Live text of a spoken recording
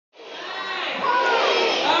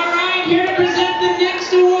here to present the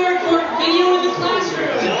next award for Video in the Classroom.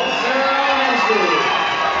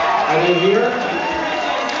 Are they here?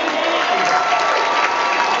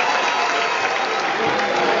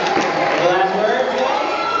 The last word?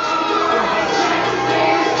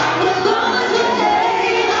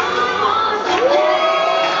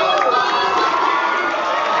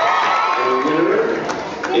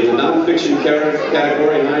 In the non-fiction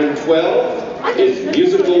category 912 is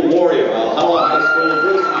Musical Warrior, Valhalla High School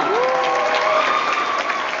Girls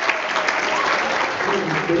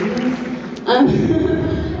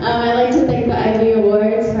I'd like to thank the Ivie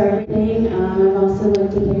Awards for everything. I'd also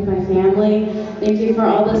like to thank my family. Thank you for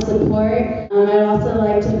all the support. I'd also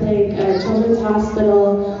like to thank Children's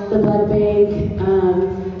Hospital, the Blood Bank,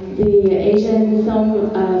 the Asian Film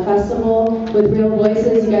Festival with Real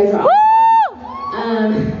Voices. You guys are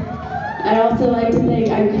awesome. I'd also like to thank,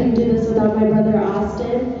 I couldn't do this without my brother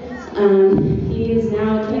Austin. He is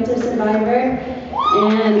now a cancer survivor,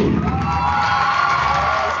 and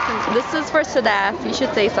this is for Sadaf. You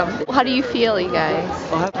should say something. How do you feel, you guys?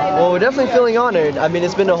 Well, we're definitely feeling honored. I mean,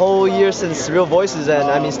 it's been a whole year since Real Voices, and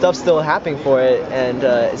I mean, stuff's still happening for it, and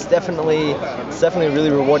it's definitely a really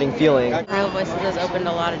rewarding feeling. Real Voices has opened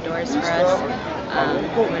a lot of doors for us,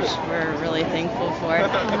 which we're really thankful for.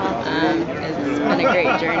 It's been a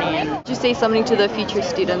great journey. And Would you say something to the future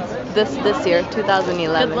students this year,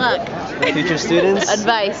 2011? good luck. The future students,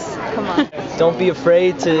 Advice. Come on. don't be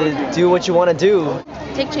afraid to do what you want to do.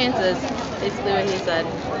 Take chances, basically what he said.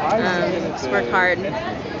 Just work hard. You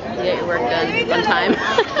get your work done on time.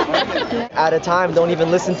 At a time, don't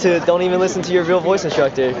even listen to your Real Voice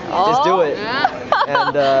instructor. Just do it.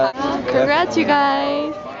 And Congrats, you guys.